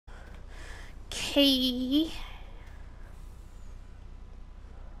key.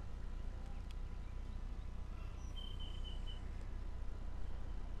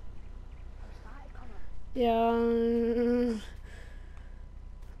 Yeah.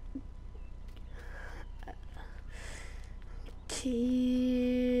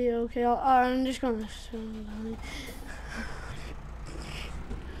 Key. Okay, I'm just gonna.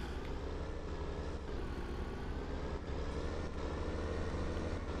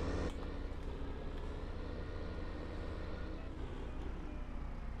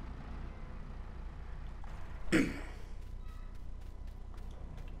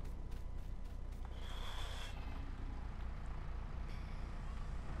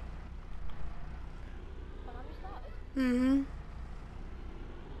 Mhm.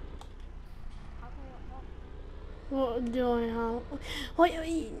 What do I have? Wait,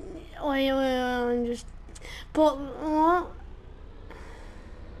 I'm just. But what?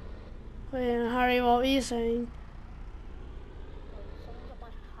 Wait, Harry, what were you saying? Someone's at my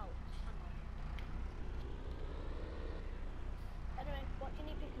house. Hang on. Anyway, what do you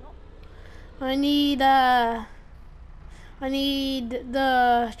need picking up? I need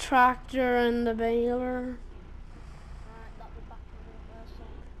the tractor and the baler. Alright, that'll be back in a minute, so.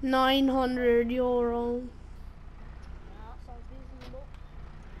 €900. Yeah, that sounds reasonable.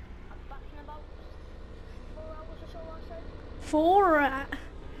 I'm back in about 4 hours or so, I said. 4. Well, it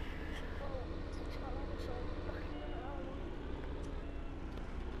takes quite long, so back in a minute, I'll leave.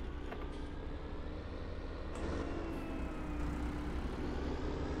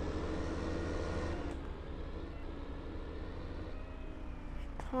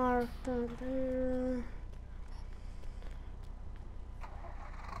 Park that there.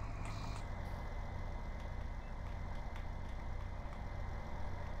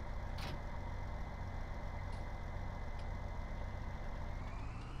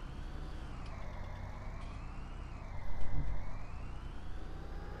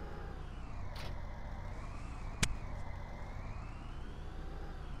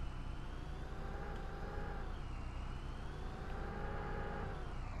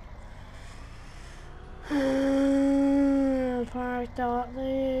 Park that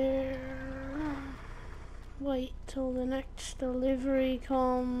there. Wait till the next delivery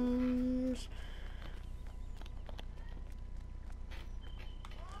comes.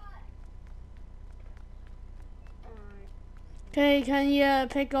 Alright. Okay, can you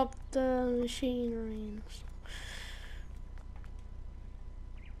pick up the machinery and stuff?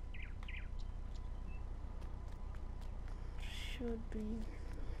 Should be.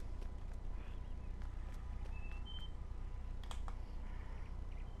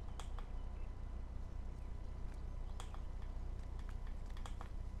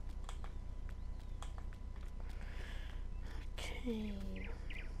 Okay.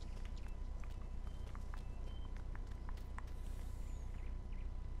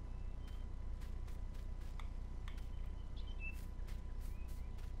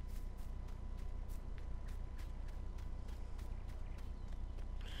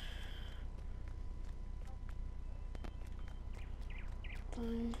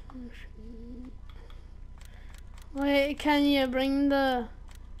 Wait, can you bring the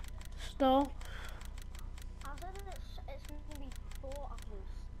stuff? I said it's gonna be 4 hours.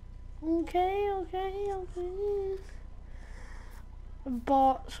 Okay. I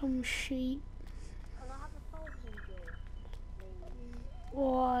bought some sheep. Can I have 1,000 euros, please?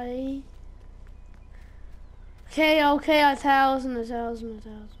 Why? Okay, 1,000.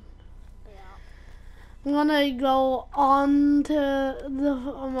 Yeah. I'm gonna go on to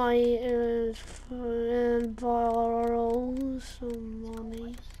my and borrow some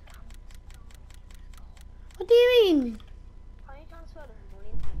money. What do you mean? Can you transfer the money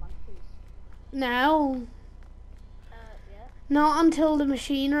into my bank, please? Now? Yeah. Not until the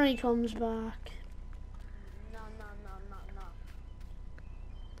machinery comes back. No.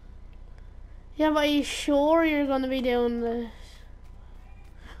 Yeah, but are you sure you're gonna be doing this?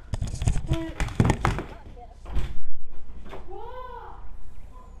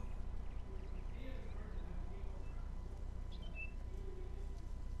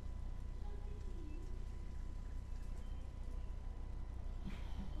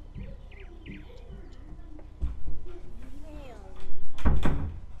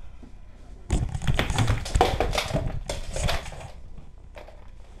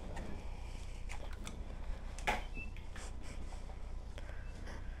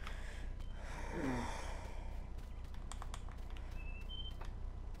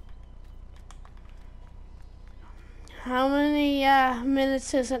 How many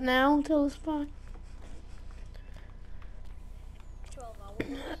minutes is it now till it's back? 12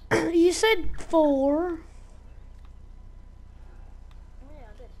 hours. You said 4. Yeah,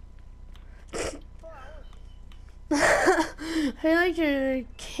 I did. 4 hours. I feel like you're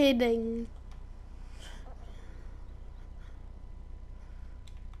kidding.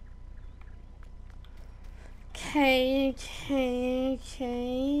 Okay.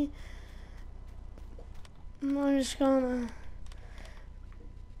 I'm just gonna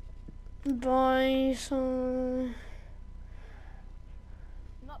buy some.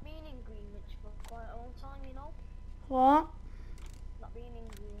 Not being in Greenwich for quite a long time, you know? What? Not being in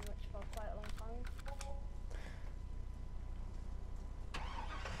Greenwich for quite a long time.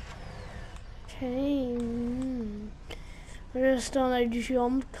 Okay. We're just gonna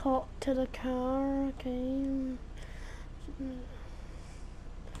jump cut to the car. Okay. Who's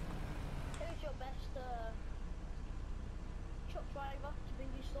your best truck driver to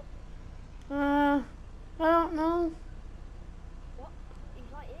bring you stuff? I don't know. What?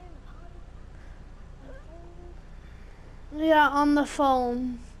 He's right here in the party. On the phone. Yeah, on the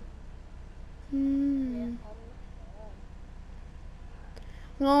phone. Yeah, Hmm. on the phone.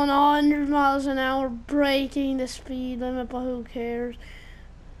 Going 100 miles an hour, breaking the speed limit, but who cares?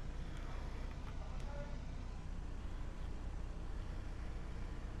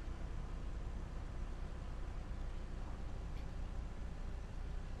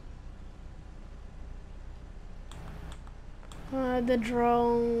 The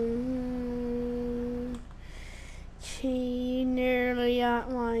drone. She nearly at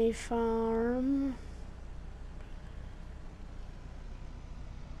my farm.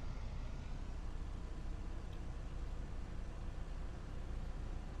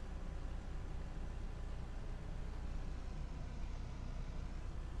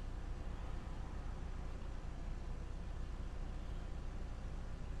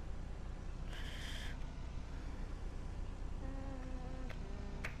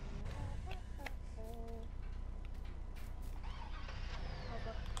 Oh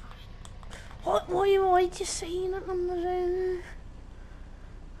god, crashed. What? Why you saying it on the phone?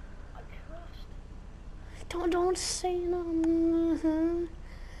 I crashed. Don't say it on the phone.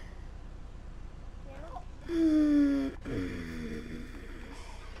 You know?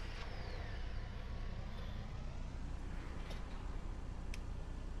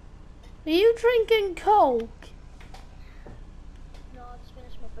 Are you drinking Coke? No, I just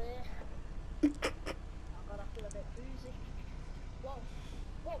finished my beer. Oh god, I feel a bit boozy. Whoa.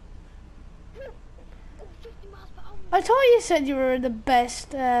 Whoa. Oh, 50 miles per hour. I thought you said you were the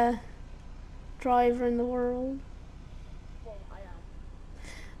best driver in the world. Well, I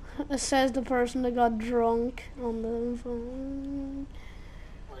am. It says the person that got drunk on the phone.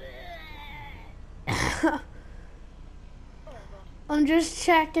 Oh god. I'm just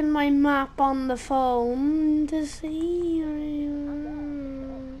checking my map on the phone to see.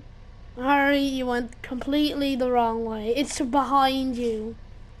 Harry, you went completely the wrong way. It's behind you.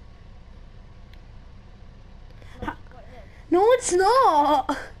 No, it's right here. No, it's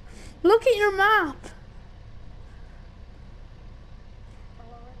not. Look at your map. Oh, I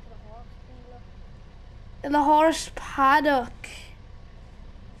went to the horse dealer. In the horse paddock.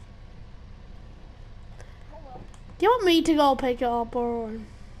 Oh well. Do you want me to go pick it up or?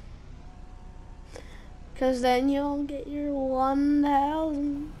 Because then you'll get your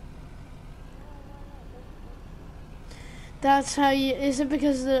 1,000. That's how you. Is it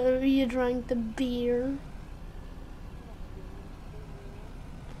because you drank the beer?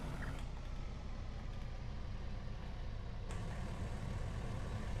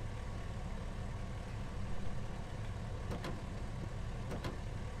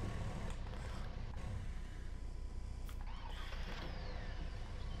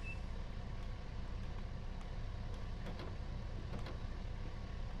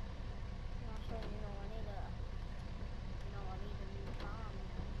 So, I need a new farm,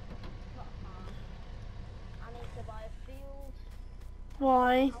 not a farm. I need to buy a field,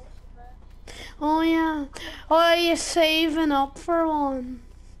 Why? house first. Oh yeah. Oh, are you saving up for one?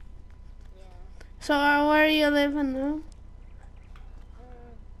 Yeah. So where are you living now?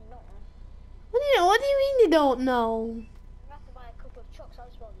 No. What do you mean you don't know? I have to buy a couple of trucks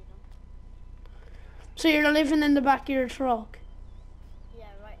as well, you know. So you're living in the back of your truck? Yeah,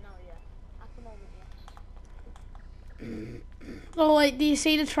 right now, yeah. At the moment, yes. Oh wait, do you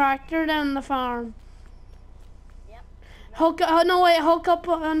see the tractor down the farm? Yep. Hook up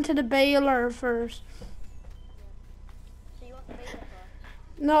onto the baler first. So you want the baler first?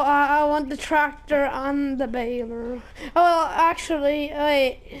 No, I want the tractor and the baler. Oh, well, actually,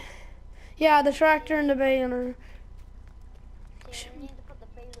 wait. Yeah, the tractor and the baler. So you need to put the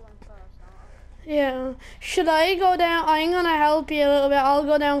baler on first, Yeah. Should I go down? I'm gonna help you a little bit. I'll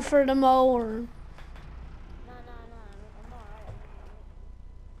go down for the mower. No, I'm alright.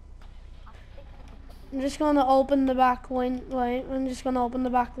 I think I can put I'm the just gonna open the back window. Wait, I'm just gonna open the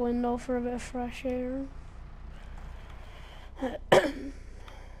back window for a bit of fresh air.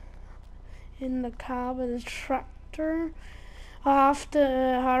 In the cab of the tractor. I have to,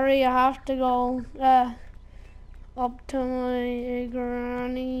 Harry, I have to go up to my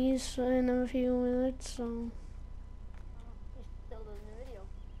granny's in a few minutes, so. You're still doing the video.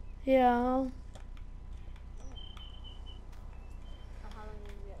 Yeah. And how long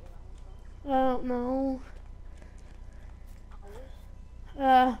did you get your I don't know.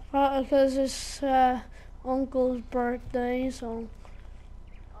 hours? Because it's uncle's birthday, so. Oh,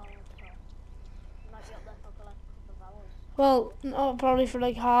 so you might be up there for like a couple of hours. Well, no, probably for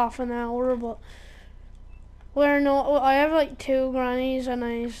like half an hour, but I have like two grannies and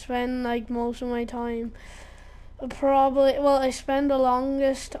I spend like most of my time I spend the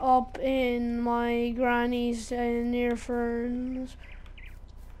longest up in my granny's near Ferns.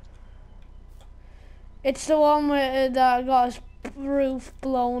 It's the one that got his roof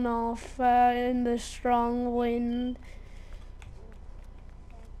blown off in the strong wind.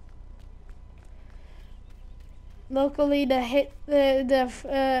 Luckily, it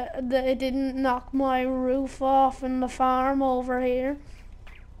didn't knock my roof off in the farm over here.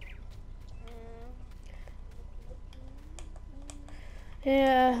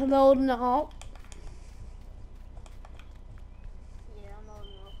 Yeah, loading it up. Yeah, I'm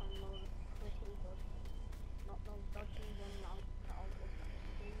loading up. I'm loading pretty good. Not no dodgy one out at all.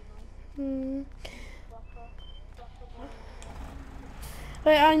 Proper going on.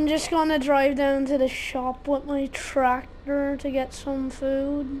 Wait, I'm just gonna drive down to the shop with my tractor to get some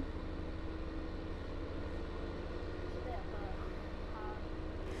food.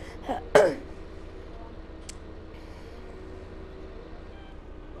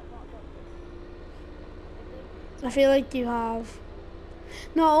 I feel like you have.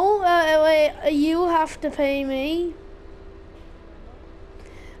 No, wait, you have to pay me.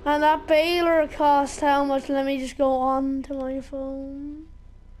 And that baler cost how much? Let me just go on to my phone.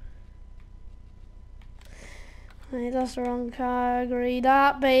 Wait, that's the wrong category.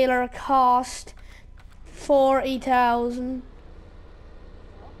 That baler cost 40,000.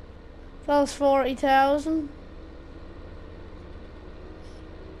 That was 40,000.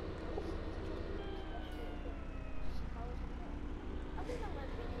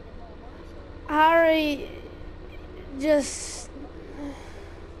 Harry, just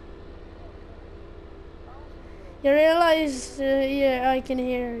you realize? Yeah, I can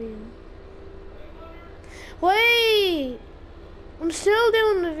hear you. Wait, I'm still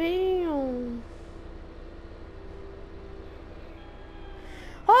doing the video.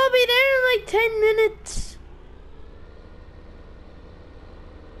 I'll be there in like 10 minutes.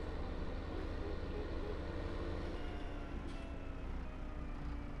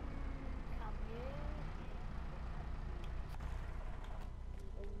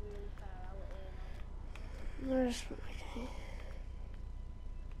 There's, okay.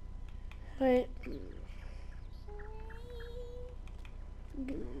 Wait.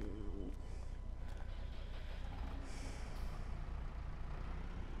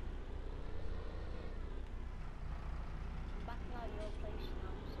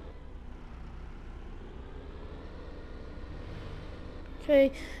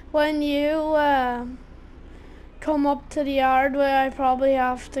 Okay, when you come up to the yard where I probably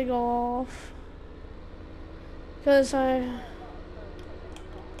have to go off. Because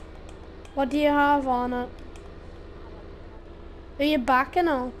what do you have on it? Are you backing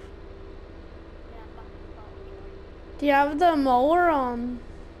up? Do you have the mower on?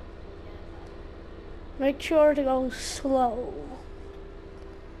 Make sure to go slow.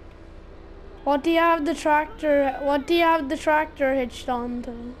 What do you have the tractor hitched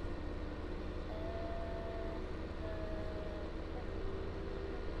onto?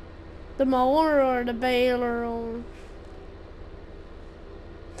 The mower or the baler or?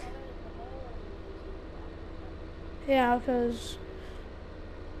 Yeah, because.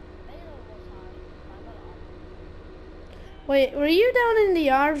 Wait, were you down in the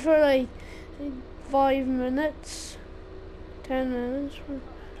yard for like 5 minutes? 10 minutes?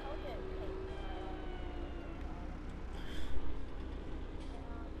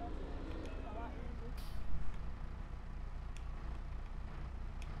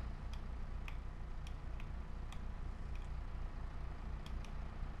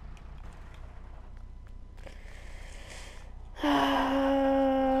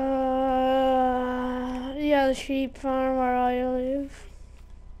 Yeah, the sheep farm where I live.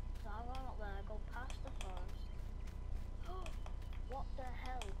 So I'm going up there, go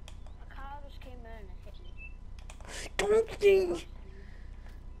Don't.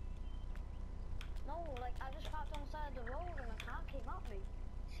 No, like, I just parked on the side of the road and a car came at me.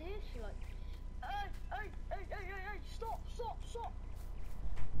 Seriously, like, hey, stop.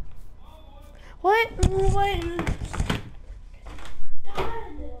 What? Wait. Left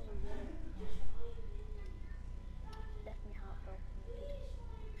me heartbroken.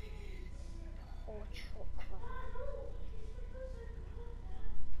 Whole truck, man.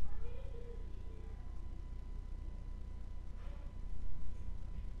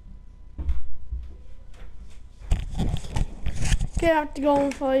 Gonna have to go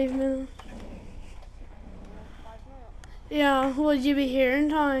in 5 minutes. 5 minutes. Yeah, would you be here in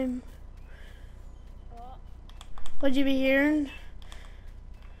time? What? Would you be hearing?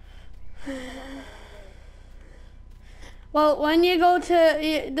 Well, when you go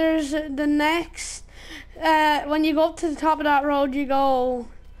to, there's the next, when you go up to the top of that road, you go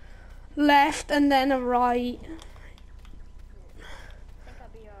left and then a right. I think I'll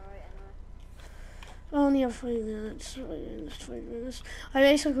be alright anyway. Only have 5 minutes, 5 minutes. I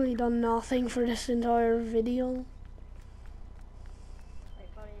basically done nothing for this entire video. Wait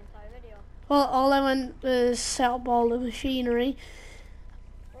for the entire video. Well, all I went was set up all the machinery.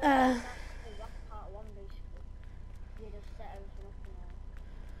 That's part 1 basically. You just set everything up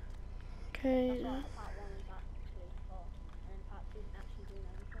and Okay. that's what part 1 is actually for. And then part 2 is actually doing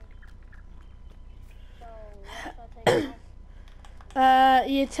everything. So, what should I take now?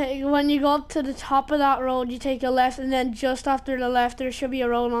 You take, when you go up to the top of that road, you take a left, and then just after the left, there should be a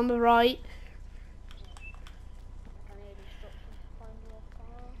road on the right. I need instructions to find your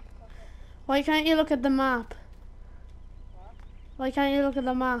car. Why can't you look at the map? What? Why can't you look at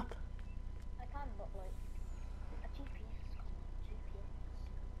the map? I can, but like, a GPS.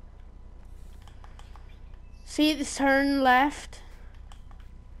 See, it's turn left.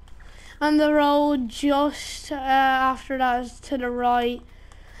 And the road just after that is to the right.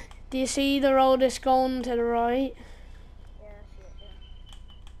 Do you see the road that's going to the right? Yeah, I see it, yeah.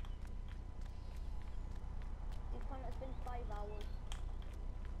 It's been 5 hours.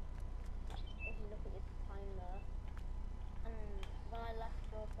 If you look at your time there. And when I left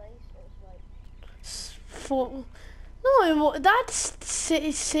your place, it was like... No, that's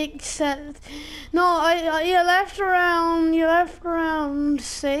six. No, you left around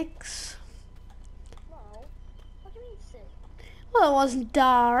 6. No. What do you mean 6? Well, it wasn't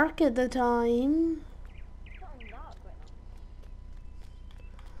dark at the time. It's not in dark right now.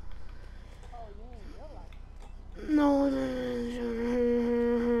 Oh, you mean your life? No.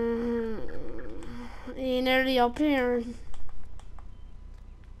 You're nearly up here.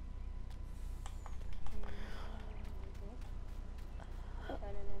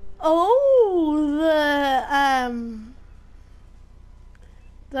 Oh,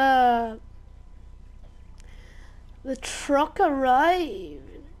 the truck arrived.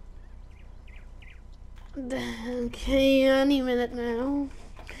 Okay, any minute now.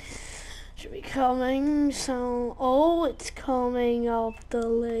 Should be coming, so, oh, it's coming up the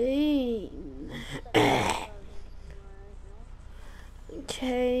lane.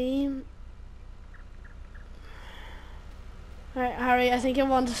 Okay. Alright, Harry, I think I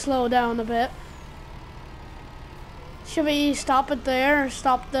want to slow down a bit. Should we stop it there, or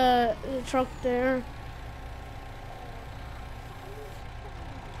stop the truck there?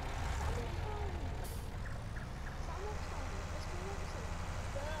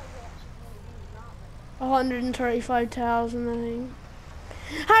 $135,000, I think.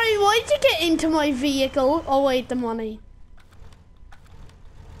 Harry, why'd you get into my vehicle? Oh wait, the money.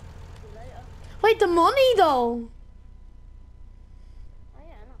 Wait, the money though.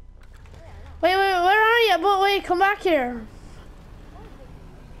 Wait, where are you? But wait, come back here.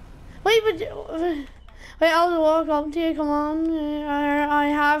 Wait, but wait, I'll walk up to you. Come on. I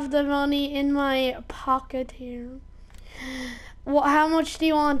have the money in my pocket here. What? How much do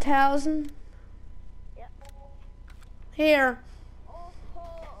you want? 1,000? Yep. Here.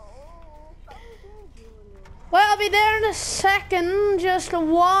 Well, I'll be there in a second. Just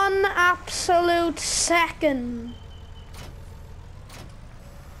 1 absolute second.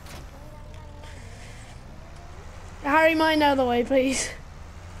 Harry, mind out of the way, please.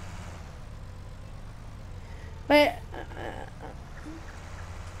 Wait.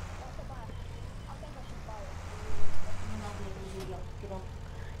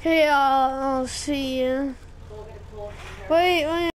 Okay, I'll see you. Wait.